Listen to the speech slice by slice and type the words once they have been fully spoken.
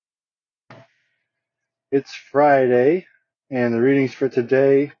It's Friday, and the readings for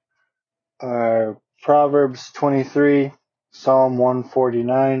today are Proverbs 23, Psalm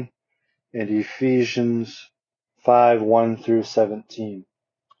 149, and Ephesians 5, 1 through 17.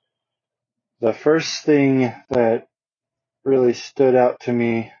 The first thing that really stood out to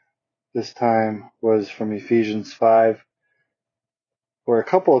me this time was from Ephesians 5, where a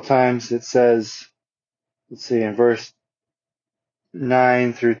couple of times it says, in verse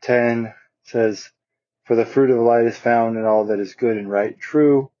 9 through 10, it says, "For the fruit of the light is found in all that is good and right and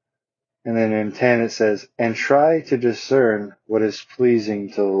true." And then in 10 it says, "And try to discern what is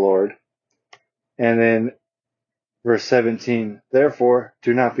pleasing to the Lord." And then verse 17, "Therefore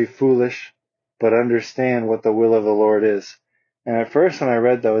do not be foolish, but understand what the will of the Lord is." And at first when I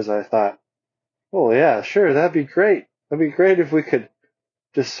read those, I thought, well, yeah, sure, that'd be great. That'd be great if we could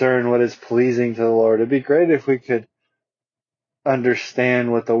discern what is pleasing to the Lord. It'd be great if we could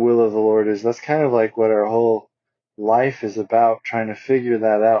understand what the will of the Lord is. That's kind of like what our whole life is about, trying to figure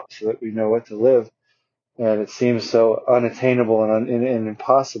that out so that we know what to live. And it seems so unattainable and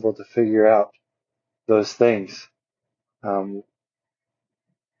impossible to figure out those things. But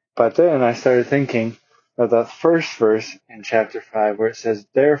then I started thinking of that first verse in chapter 5 where it says,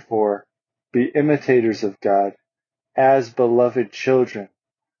 "Therefore be imitators of God as beloved children,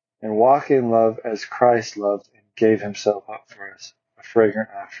 and walk in love as Christ loved and gave himself up for us, a fragrant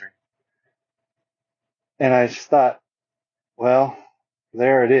offering." And I just thought, well,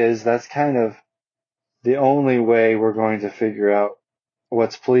 there it is. That's kind of the only way we're going to figure out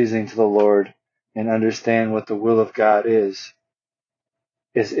what's pleasing to the Lord and understand what the will of God is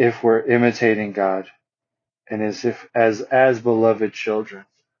if we're imitating God and as beloved children.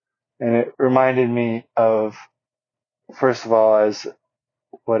 And it reminded me of, first of all, as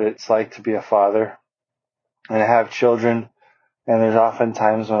what it's like to be a father and have children. And there's often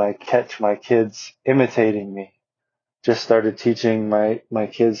times when I catch my kids imitating me. Just started teaching my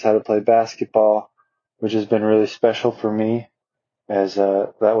kids how to play basketball, which has been really special for me, as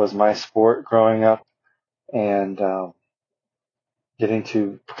that was my sport growing up. And getting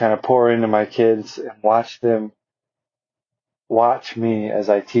to kind of pour into my kids and watch me as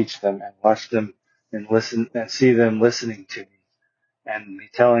I teach them, and watch them and listen and see them listening to me and me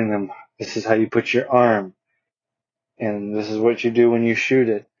telling them, this is how you put your arm and this is what you do when you shoot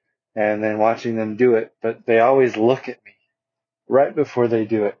it, and then watching them do it. But they always look at me right before they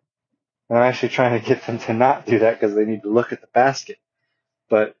do it. And I'm actually trying to get them to not do that because they need to look at the basket.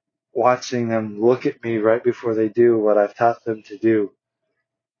 But watching them look at me right before they do what I've taught them to do,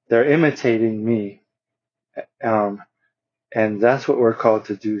 they're imitating me. And that's what we're called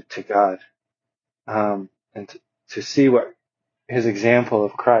to do to God. And to see what his example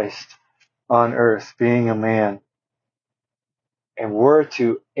of Christ on earth, being a man. And we're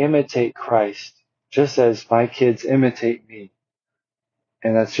to imitate Christ just as my kids imitate me.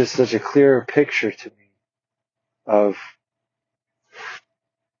 And that's just such a clear picture to me of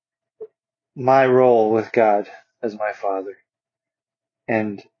my role with God as my father.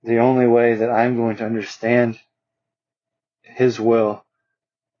 And the only way that I'm going to understand his will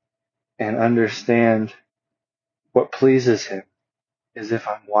and understand what pleases him is if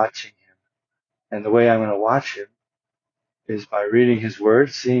I'm watching him. And the way I'm going to watch him is by reading his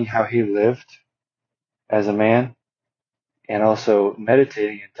word, seeing how he lived as a man, and also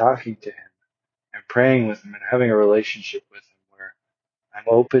meditating and talking to him and praying with him and having a relationship with him where I'm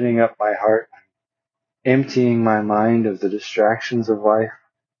opening up my heart, I'm emptying my mind of the distractions of life,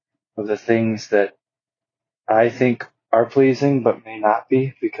 of the things that I think are pleasing but may not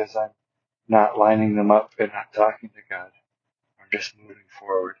be because I'm not lining them up and not talking to God. I'm just moving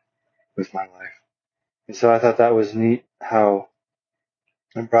forward with my life. And so I thought that was neat how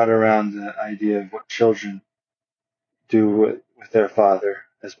I brought around the idea of what children do with their father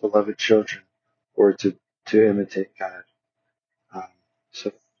as beloved children, or to imitate God.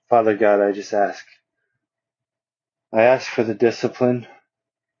 So Father God, I ask for the discipline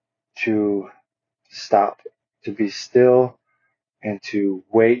to stop, to be still, and to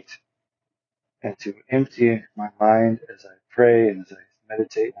wait, and to empty my mind as I pray and as I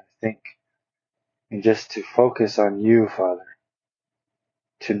meditate and I think, and just to focus on you, Father,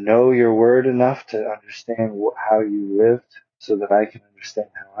 to know your word enough to understand how you lived so that I can understand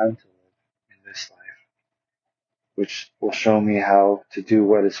how I'm to live in this life, which will show me how to do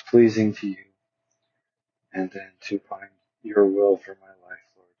what is pleasing to you, and then to find your will for my life,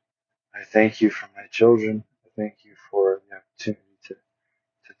 Lord. I thank you for my children. I thank you for the opportunity to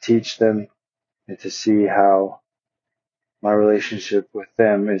teach them and to see how my relationship with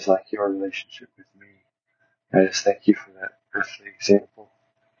them is like your relationship with me. I just thank you for that earthly example,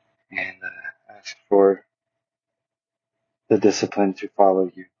 and ask for the discipline to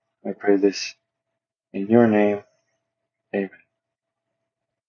follow you. I pray this in your name. Amen.